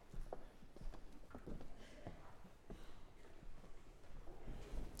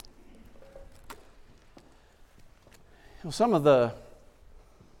Some of the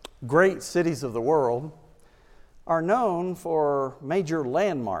great cities of the world are known for major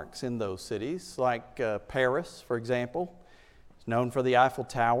landmarks in those cities, like Paris, for example. It's known for the Eiffel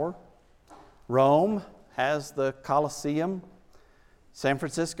Tower. Rome has the Colosseum. San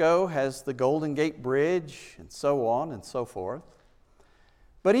Francisco has the Golden Gate Bridge, and so on and so forth.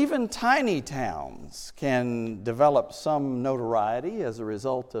 But even tiny towns can develop some notoriety as a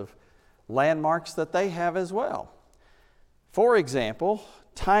result of landmarks that they have as well. For example,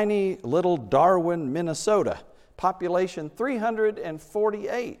 tiny little Darwin, Minnesota, population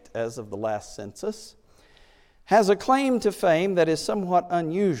 348 as of the last census, has a claim to fame that is somewhat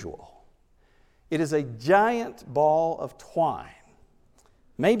unusual. It is a giant ball of twine.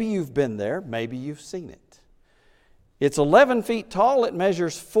 Maybe you've been there, maybe you've seen it. It's 11 feet tall, it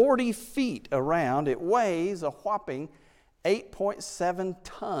measures 40 feet around, it weighs a whopping 8.7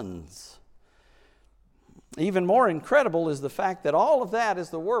 tons. Even more incredible is the fact that all of that is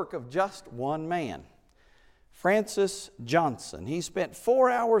the work of just one man, Francis Johnson. He spent 4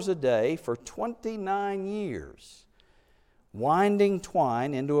 hours a day for 29 years winding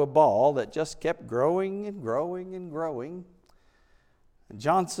twine into a ball that just kept growing and growing and growing.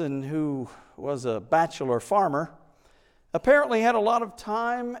 Johnson, who was a bachelor farmer, apparently had a lot of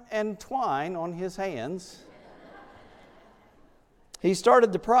time and twine on his hands. He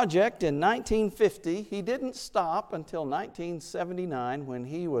started the project in 1950. He didn't stop until 1979 when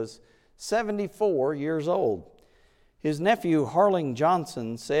he was 74 years old. His nephew, Harling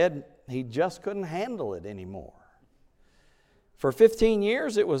Johnson, said he just couldn't handle it anymore. For 15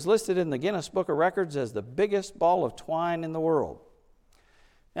 years, it was listed in the Guinness Book of Records as the biggest ball of twine in the world.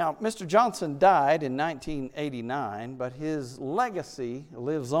 Now, Mr. Johnson died in 1989, but his legacy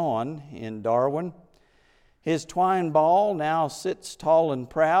lives on in Darwin. His twine ball now sits tall and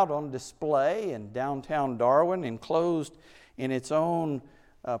proud on display in downtown Darwin, enclosed in its own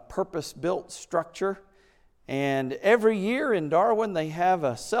purpose-built structure. And every year in Darwin, they have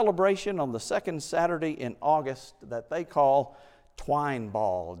a celebration on the second Saturday in August that they call Twine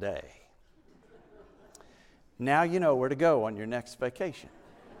Ball Day. Now you know where to go on your next vacation.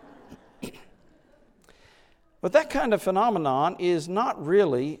 But that kind of phenomenon is not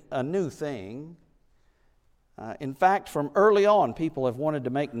really a new thing. In fact, from early on, people have wanted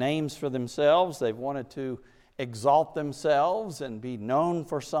to make names for themselves. They've wanted to exalt themselves and be known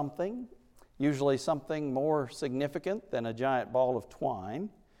for something, usually something more significant than a giant ball of twine.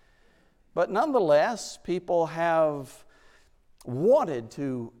 But nonetheless, people have wanted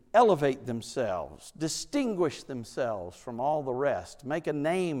to elevate themselves, distinguish themselves from all the rest, make a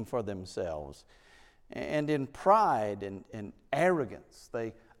name for themselves. And in pride and arrogance,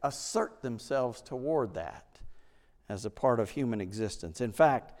 they assert themselves toward that as a part of human existence. In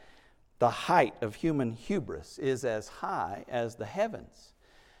fact, the height of human hubris is as high as the heavens.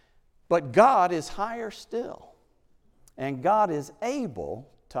 But God is higher still. And God is able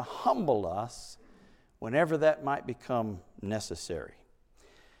to humble us whenever that might become necessary.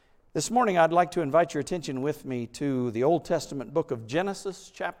 This morning, I'd like to invite your attention with me to the Old Testament book of Genesis,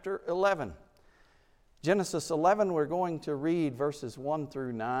 chapter 11. Genesis 11, we're going to read verses 1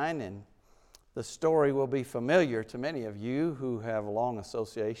 through 9, and the story will be familiar to many of you who have a long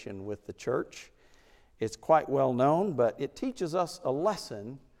association with the church. It's quite well known, but it teaches us a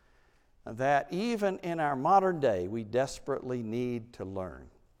lesson that even in our modern day, we desperately need to learn.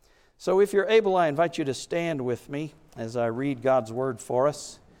 So if you're able, I invite you to stand with me as I read God's word for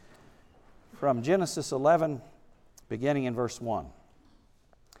us from Genesis 11, beginning in verse 1.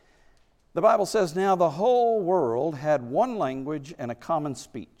 The Bible says, "Now the whole world had one language and a common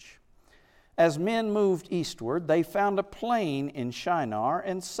speech. As men moved eastward, they found a plain in Shinar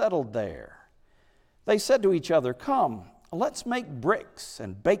and settled there. They said to each other, 'Come, let's make bricks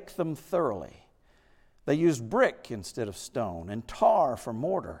and bake them thoroughly.' They used brick instead of stone and tar for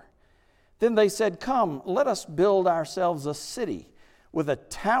mortar. Then they said, 'Come, let us build ourselves a city with a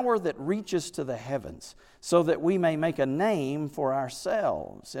tower that reaches to the heavens, so that we may make a name for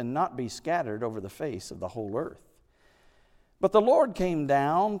ourselves and not be scattered over the face of the whole earth.' But the Lord came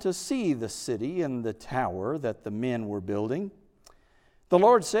down to see the city and the tower that the men were building. The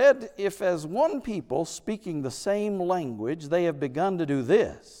Lord said, 'If as one people speaking the same language they have begun to do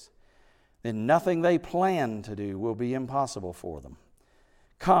this, then nothing they plan to do will be impossible for them.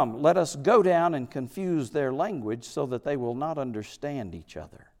 Come, let us go down and confuse their language so that they will not understand each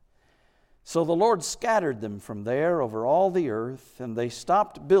other.' So the Lord scattered them from there over all the earth, and they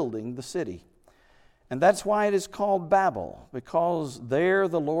stopped building the city. And that's why it is called Babel, because there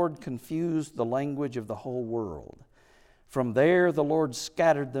the Lord confused the language of the whole world. From there the Lord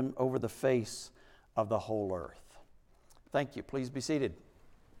scattered them over the face of the whole earth." Thank you. Please be seated.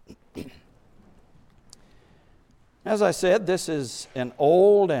 As I said, this is an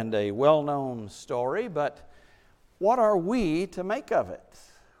old and a well-known story, but what are we to make of it?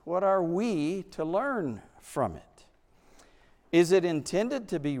 What are we to learn from it? Is it intended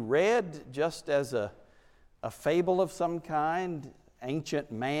to be read just as a fable of some kind,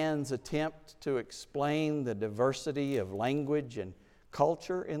 ancient man's attempt to explain the diversity of language and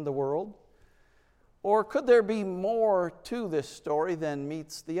culture in the world? Or could there be more to this story than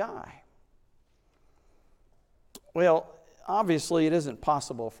meets the eye? Well, obviously it isn't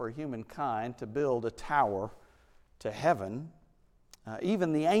possible for humankind to build a tower to heaven.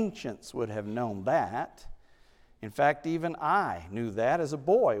 Even the ancients would have known that. In fact, even I knew that as a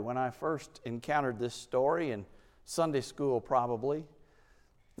boy when I first encountered this story in Sunday school probably.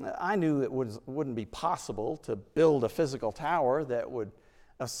 I knew it wouldn't be possible to build a physical tower that would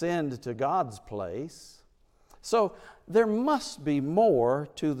ascend to God's place. So there must be more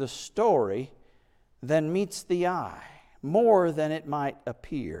to the story than meets the eye, more than it might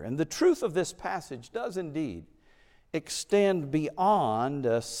appear. And the truth of this passage does indeed extend beyond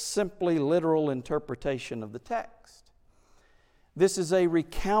a simply literal interpretation of the text. This is a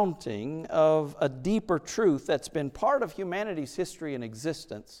recounting of a deeper truth that's been part of humanity's history and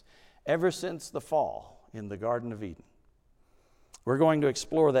existence ever since the fall in the Garden of Eden. We're going to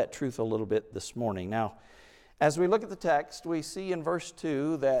explore that truth a little bit this morning. Now, as we look at the text, we see in verse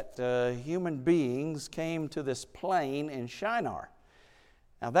 2 that human beings came to this plain in Shinar.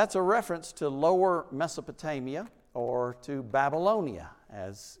 Now, that's a reference to lower Mesopotamia, or to Babylonia,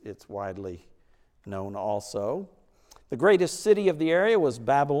 as it's widely known also. The greatest city of the area was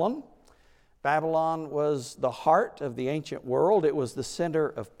Babylon. Babylon was the heart of the ancient world. It was the center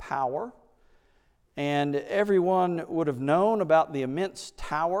of power. And everyone would have known about the immense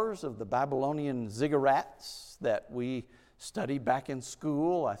towers of the Babylonian ziggurats that we studied back in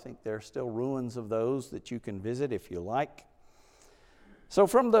school. I think there are still ruins of those that you can visit if you like. So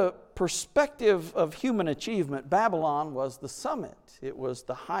from the perspective of human achievement, Babylon was the summit. It was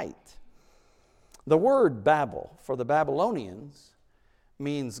the height. The word Babel for the Babylonians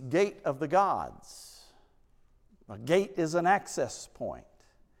means gate of the gods. A gate is an access point,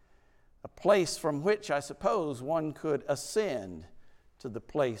 a place from which I suppose one could ascend to the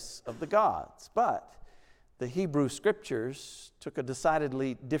place of the gods. But the Hebrew Scriptures took a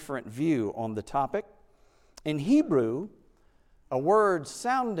decidedly different view on the topic. In Hebrew, a word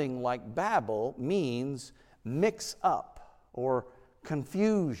sounding like Babel means mix up or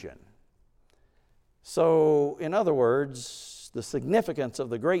confusion. So, in other words, the significance of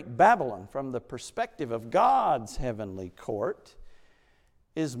the great Babylon from the perspective of God's heavenly court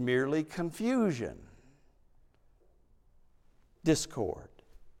is merely confusion, discord.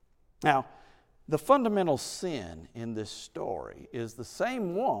 Now, the fundamental sin in this story is the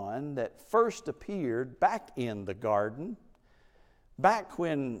same one that first appeared back in the garden, back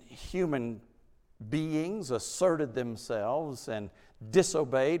when human beings asserted themselves and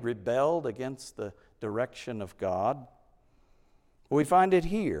disobeyed, rebelled against the direction of God. We find it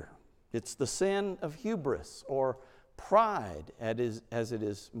here. It's the sin of hubris, or pride, as it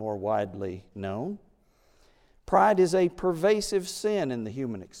is more widely known. Pride is a pervasive sin in the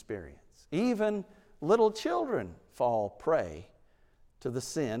human experience. Even little children fall prey to the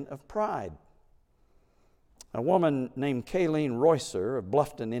sin of pride. A woman named Kayleen Roycer of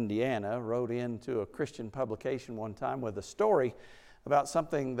Bluffton, Indiana, wrote into a Christian publication one time with a story about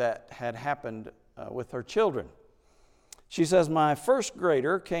something that had happened with her children. She says, "My first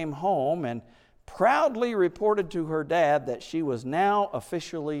grader came home and proudly reported to her dad that she was now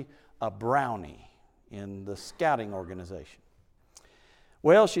officially a brownie in the scouting organization.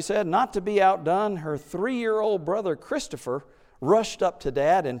 Well, she said, not to be outdone, her 3-year-old brother Christopher rushed up to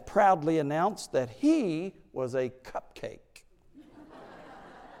Dad and proudly announced that he was a cupcake.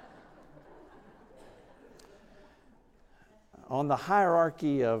 On the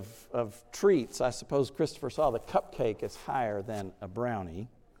hierarchy of treats, I suppose Christopher saw the cupcake as higher than a brownie.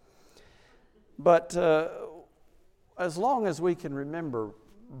 But as long as we can remember,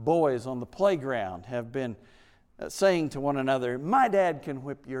 boys on the playground have been saying to one another, "My dad can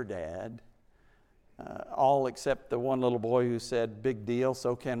whip your dad." All except the one little boy who said, "Big deal,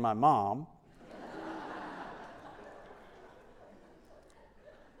 so can my mom."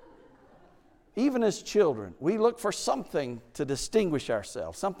 Even as children, we look for something to distinguish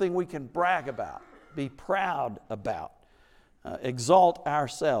ourselves, something we can brag about, be proud about, exalt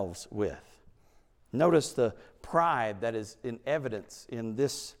ourselves with. Notice the pride that is in evidence in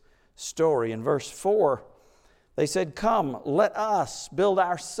this story. In verse 4, they said, "Come, let us build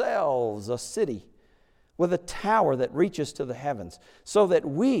ourselves a city with a tower that reaches to the heavens, so that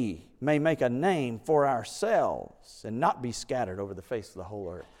we may make a name for ourselves and not be scattered over the face of the whole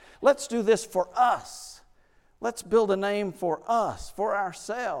earth. Let's do this for us. Let's build a name for us, for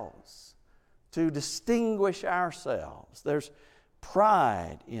ourselves, to distinguish ourselves. There's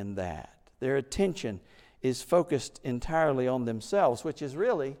pride in that. Their attention is focused entirely on themselves, which is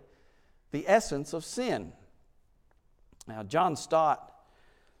really the essence of sin. Now, John Stott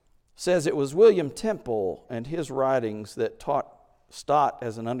says it was William Temple and his writings that taught Stott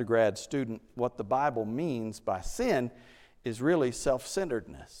as an undergrad student what the Bible means by sin is really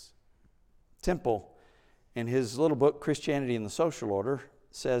self-centeredness. Temple, in his little book, Christianity in the Social Order,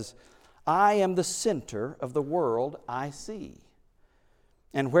 says, "I am the center of the world I see.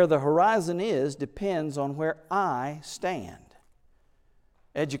 And where the horizon is depends on where I stand.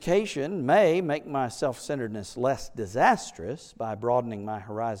 Education may make my self-centeredness less disastrous by broadening my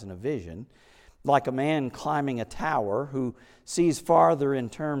horizon of vision, like a man climbing a tower who sees farther in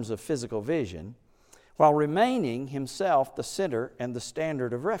terms of physical vision, while remaining himself the center and the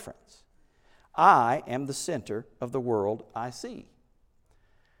standard of reference. I am the center of the world I see."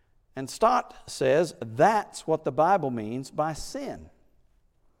 And Stott says that's what the Bible means by sin.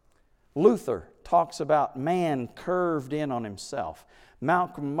 Luther talks about man curved in on himself.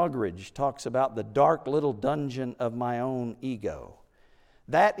 Malcolm Muggeridge talks about the dark little dungeon of my own ego.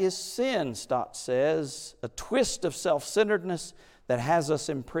 That is sin, Stott says, a twist of self-centeredness that has us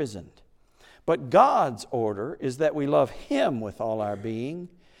imprisoned. But God's order is that we love Him with all our being,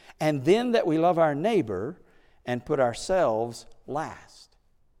 and then that we love our neighbor and put ourselves last.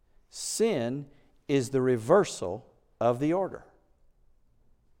 Sin is the reversal of the order,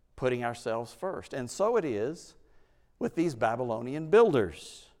 putting ourselves first. And so it is with these Babylonian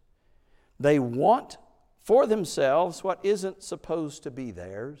builders. They want for themselves what isn't supposed to be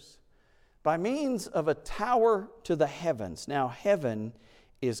theirs by means of a tower to the heavens. Now, heaven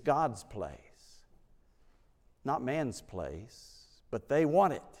is God's place, not man's place, but they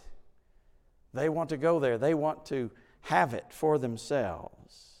want it. They want to go there. They want to have it for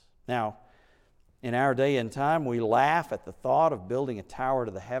themselves. Now, in our day and time, we laugh at the thought of building a tower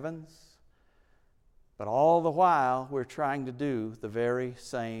to the heavens, but all the while, we're trying to do the very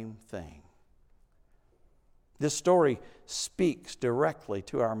same thing. This story speaks directly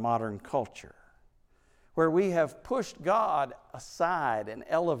to our modern culture, where we have pushed God aside and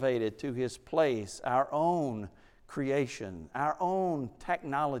elevated to His place our own creation, our own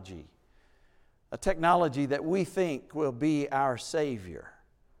technology, a technology that we think will be our Savior,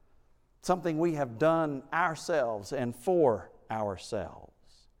 something we have done ourselves and for ourselves.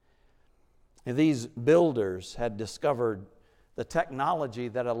 And these builders had discovered the technology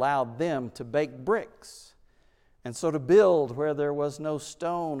that allowed them to bake bricks, and so to build where there was no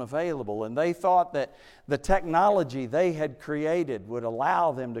stone available. And they thought that the technology they had created would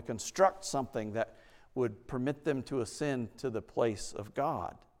allow them to construct something that would permit them to ascend to the place of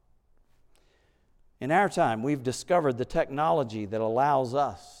God. In our time, we've discovered the technology that allows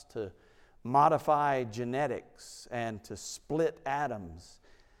us to modify genetics and to split atoms.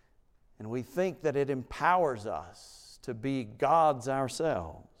 And we think that it empowers us to be gods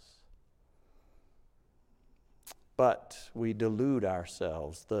ourselves. But we delude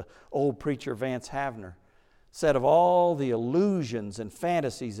ourselves. The old preacher Vance Havner said of all the illusions and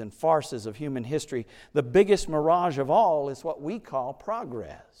fantasies and farces of human history, the biggest mirage of all is what we call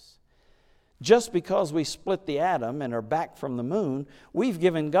progress. Just because we split the atom and are back from the moon, we've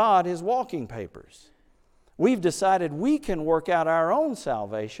given God His walking papers. We've decided we can work out our own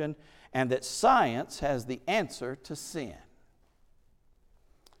salvation and that science has the answer to sin.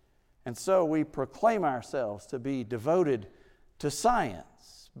 And so we proclaim ourselves to be devoted to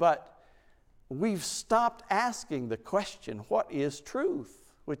science, but we've stopped asking the question, what is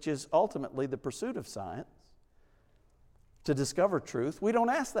truth? Which is ultimately the pursuit of science. To discover truth, we don't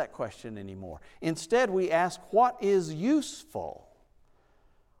ask that question anymore. Instead, we ask, what is useful?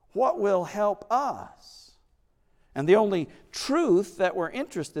 What will help us? And the only truth that we're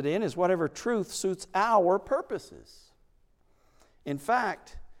interested in is whatever truth suits our purposes. In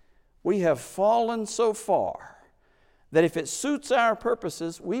fact, we have fallen so far that if it suits our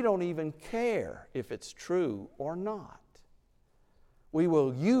purposes, we don't even care if it's true or not. We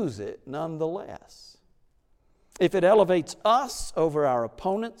will use it nonetheless. If it elevates us over our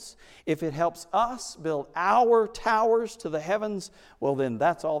opponents, if it helps us build our towers to the heavens, well then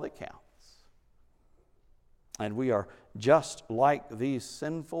that's all that counts. And we are just like these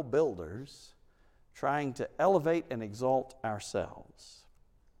sinful builders, trying to elevate and exalt ourselves.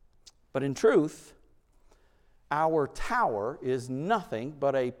 But in truth, our tower is nothing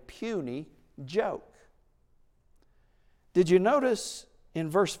but a puny joke. Did you notice in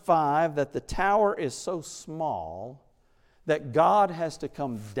verse 5 that the tower is so small that God has to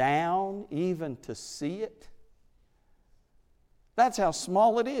come down even to see it? That's how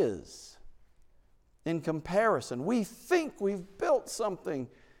small it is in comparison. We think we've built something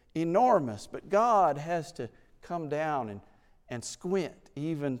enormous, but God has to come down and squint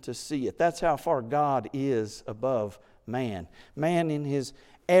even to see it. That's how far God is above man. Man in his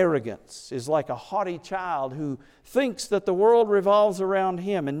arrogance is like a haughty child who thinks that the world revolves around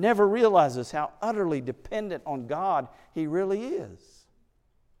him and never realizes how utterly dependent on God he really is.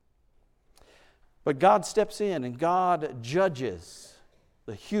 But God steps in and God judges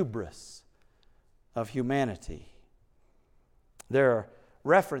the hubris of humanity. There are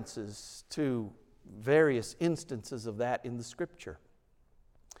references to various instances of that in the Scripture.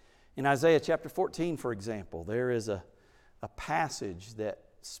 In Isaiah chapter 14, for example, there is a passage that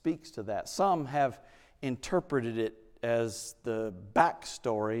speaks to that. Some have interpreted it as the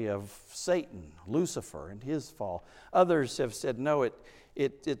backstory of Satan, Lucifer, and his fall. Others have said, no,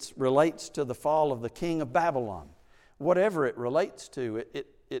 it relates to the fall of the king of Babylon. Whatever it relates to,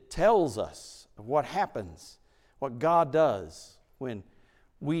 it tells us what happens, what God does when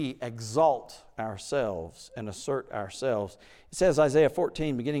we exalt ourselves and assert ourselves. It says, Isaiah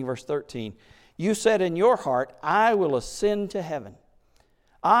 14, beginning verse 13, "You said in your heart, I will ascend to heaven.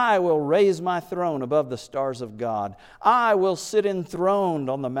 I will raise my throne above the stars of God. I will sit enthroned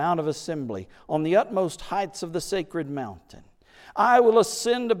on the Mount of Assembly, on the utmost heights of the sacred mountain. I will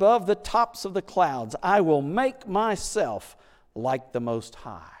ascend above the tops of the clouds. I will make myself like the Most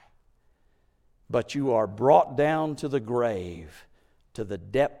High. But you are brought down to the grave, to the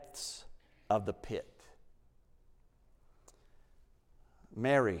depths of the pit."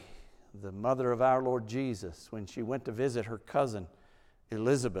 Mary, the mother of our Lord Jesus, when she went to visit her cousin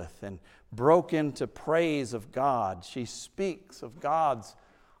Elizabeth and broke into praise of God, she speaks of God's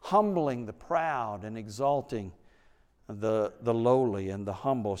humbling the proud and exalting the lowly and the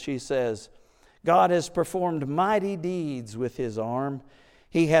humble. She says, "God has performed mighty deeds with His arm.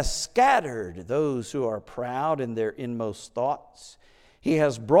 He has scattered those who are proud in their inmost thoughts. He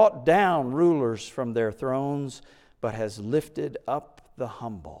has brought down rulers from their thrones, but has lifted up the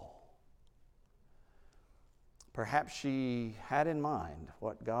humble." Perhaps she had in mind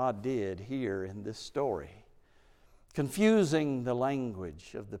what God did here in this story, confusing the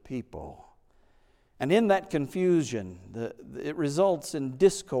language of the people. And in that confusion, it results in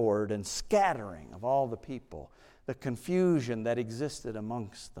discord and scattering of all the people, the confusion that existed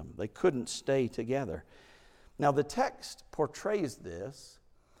amongst them. They couldn't stay together. Now, the text portrays this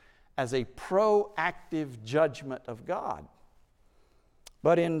as a proactive judgment of God.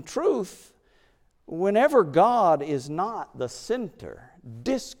 But in truth, whenever God is not the center,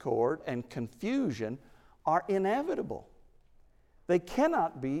 discord and confusion are inevitable. They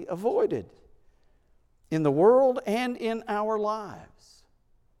cannot be avoided in the world and in our lives.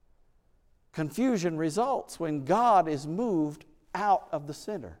 Confusion results when God is moved out of the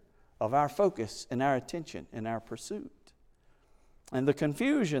center of our focus and our attention and our pursuit. And the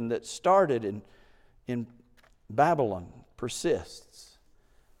confusion that started in Babylon persists.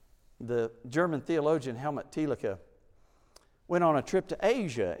 The German theologian Helmut Thielicke went on a trip to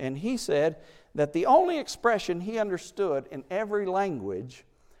Asia, and he said that the only expression he understood in every language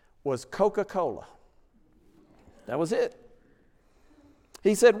was Coca-Cola. That was it.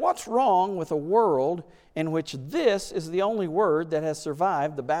 He said, "What's wrong with a world in which this is the only word that has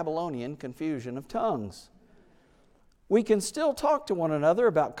survived the Babylonian confusion of tongues? We can still talk to one another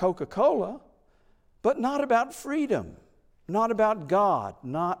about Coca-Cola, but not about freedom, not about God,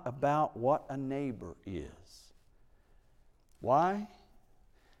 not about what a neighbor is." Why?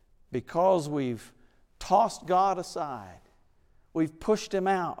 Because we've tossed God aside. We've pushed Him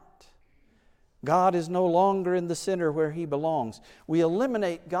out. God is no longer in the center where He belongs. We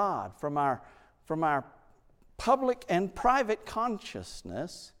eliminate God from our public and private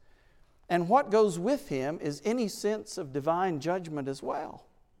consciousness, and what goes with Him is any sense of divine judgment as well.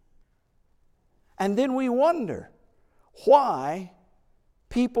 And then we wonder why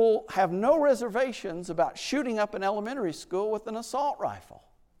people have no reservations about shooting up an elementary school with an assault rifle.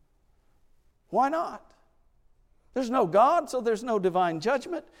 Why not? There's no God, so there's no divine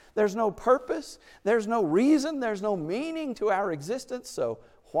judgment. There's no purpose. There's no reason. There's no meaning to our existence, so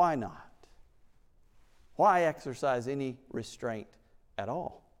why not? Why exercise any restraint at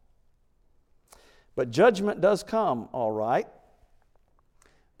all? But judgment does come, all right.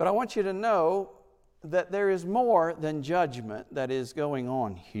 But I want you to know that there is more than judgment that is going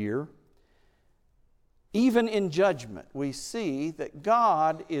on here. Even in judgment, we see that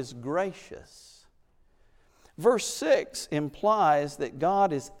God is gracious. Verse 6 implies that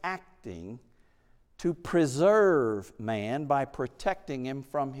God is acting to preserve man by protecting him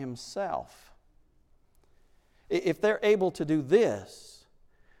from himself. If they're able to do this,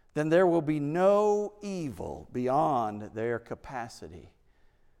 then there will be no evil beyond their capacity.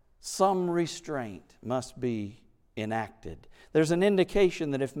 Some restraint must be enacted. There's an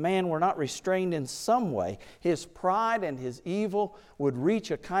indication that if man were not restrained in some way, his pride and his evil would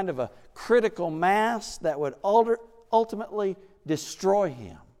reach a kind of a critical mass that would ultimately destroy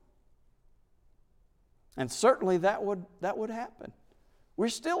him. And certainly that would happen. We're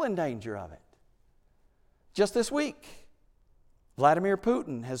still in danger of it. Just this week, Vladimir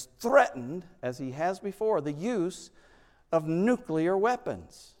Putin has threatened, as he has before, the use of nuclear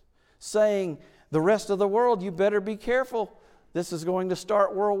weapons, saying, the rest of the world, you better be careful. This is going to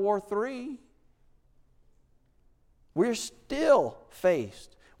start World War III. We're still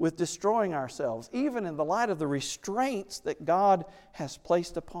faced with destroying ourselves, even in the light of the restraints that God has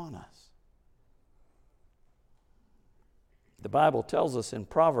placed upon us. The Bible tells us in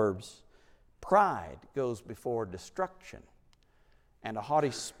Proverbs, pride goes before destruction, and a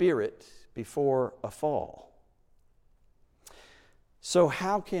haughty spirit before a fall. So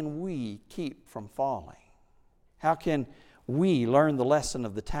how can we keep from falling? How can we learn the lesson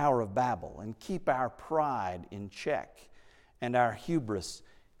of the Tower of Babel and keep our pride in check and our hubris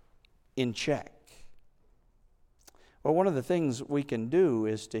in check? Well, one of the things we can do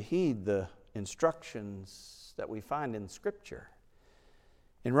is to heed the instructions that we find in Scripture.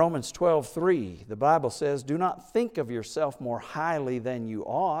 In Romans 12:3, the Bible says, do not think of yourself more highly than you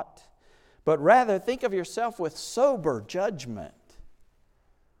ought, but rather think of yourself with sober judgment.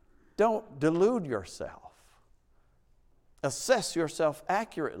 Don't delude yourself. Assess yourself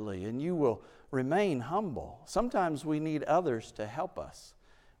accurately, and you will remain humble. Sometimes we need others to help us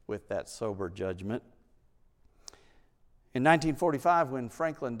with that sober judgment. In 1945, when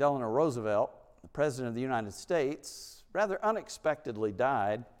Franklin Delano Roosevelt, the President of the United States, rather unexpectedly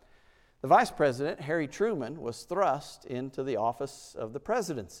died, the Vice President, Harry Truman, was thrust into the office of the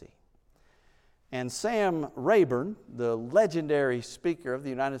presidency. And Sam Rayburn, the legendary Speaker of the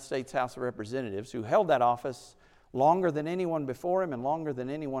United States House of Representatives, who held that office longer than anyone before him and longer than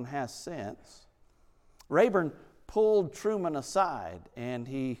anyone has since, Rayburn pulled Truman aside and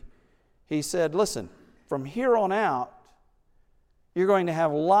he said, listen, from here on out, you're going to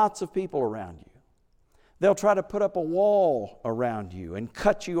have lots of people around you. They'll try to put up a wall around you and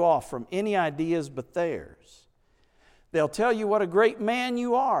cut you off from any ideas but theirs. They'll tell you what a great man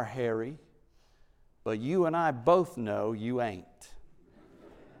you are, Harry, but you and I both know you ain't.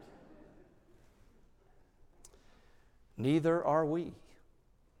 Neither are we.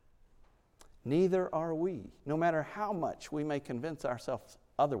 Neither are we, no matter how much we may convince ourselves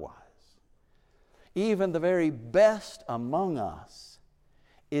otherwise. Even the very best among us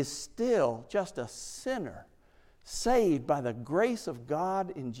is still just a sinner saved by the grace of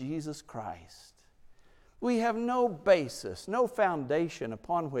God in Jesus Christ. We have no basis, no foundation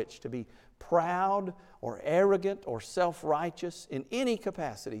upon which to be proud or arrogant or self-righteous in any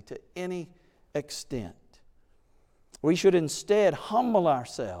capacity to any extent. We should instead humble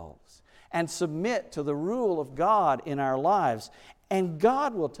ourselves and submit to the rule of God in our lives, and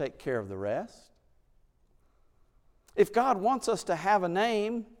God will take care of the rest. If God wants us to have a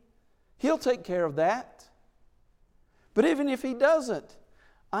name, He'll take care of that. But even if He doesn't,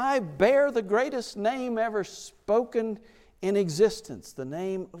 I bear the greatest name ever spoken in existence, the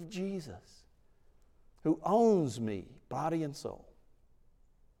name of Jesus, who owns me, body and soul.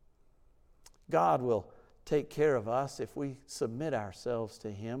 God will take care of us if we submit ourselves to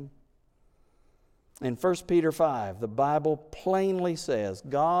Him. In 1 Peter 5, the Bible plainly says,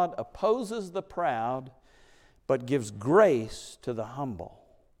 God opposes the proud, but gives grace to the humble.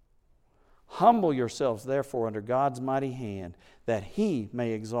 Humble yourselves, therefore, under God's mighty hand, that He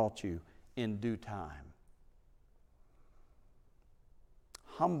may exalt you in due time.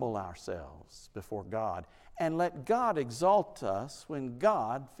 Humble ourselves before God, and let God exalt us when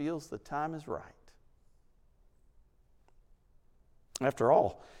God feels the time is right. After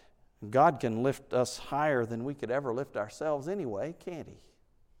all, God can lift us higher than we could ever lift ourselves anyway, can't He?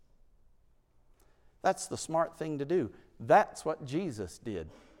 That's the smart thing to do. That's what Jesus did.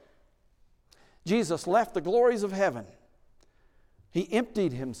 Jesus left the glories of heaven. He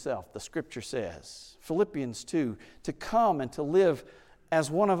emptied Himself, the Scripture says, Philippians 2, to come and to live as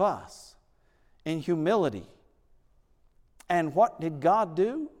one of us in humility. And what did God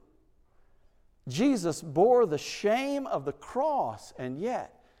do? Jesus bore the shame of the cross, and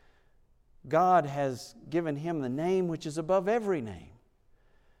yet God has given Him the name which is above every name,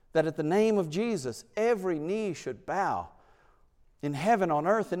 that at the name of Jesus, every knee should bow in heaven, on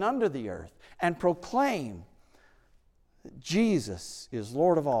earth, and under the earth, and proclaim that Jesus is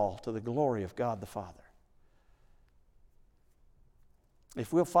Lord of all to the glory of God the Father.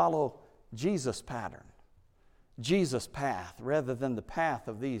 If we'll follow Jesus' pattern, Jesus' path, rather than the path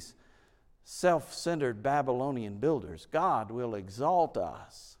of these self-centered Babylonian builders, God will exalt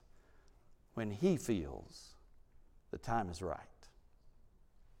us when He feels the time is right.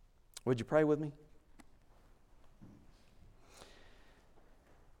 Would you pray with me?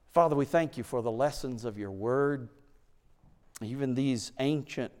 Father, we thank You for the lessons of Your Word, even these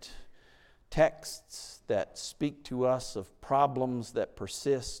ancient texts that speak to us of problems that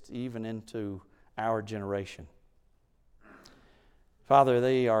persist even into our generation. Father,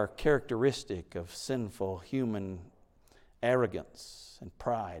 they are characteristic of sinful human arrogance and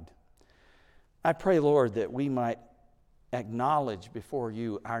pride. I pray, Lord, that we might acknowledge before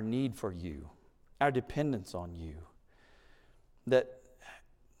You our need for You, our dependence on You, that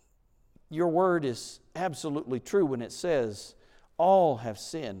Your Word is absolutely true when it says all have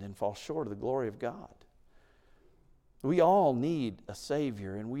sinned and fall short of the glory of God. We all need a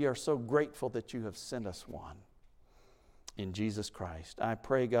Savior, and we are so grateful that You have sent us one in Jesus Christ. I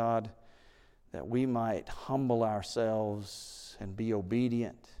pray, God, that we might humble ourselves and be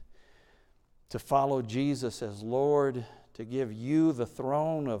obedient to follow Jesus as Lord, to give You the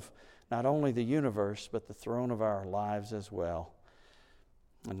throne of not only the universe, but the throne of our lives as well.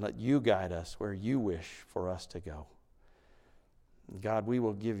 And let You guide us where You wish for us to go. God, we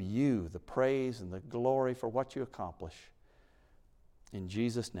will give You the praise and the glory for what You accomplish. In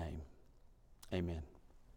Jesus' name, amen.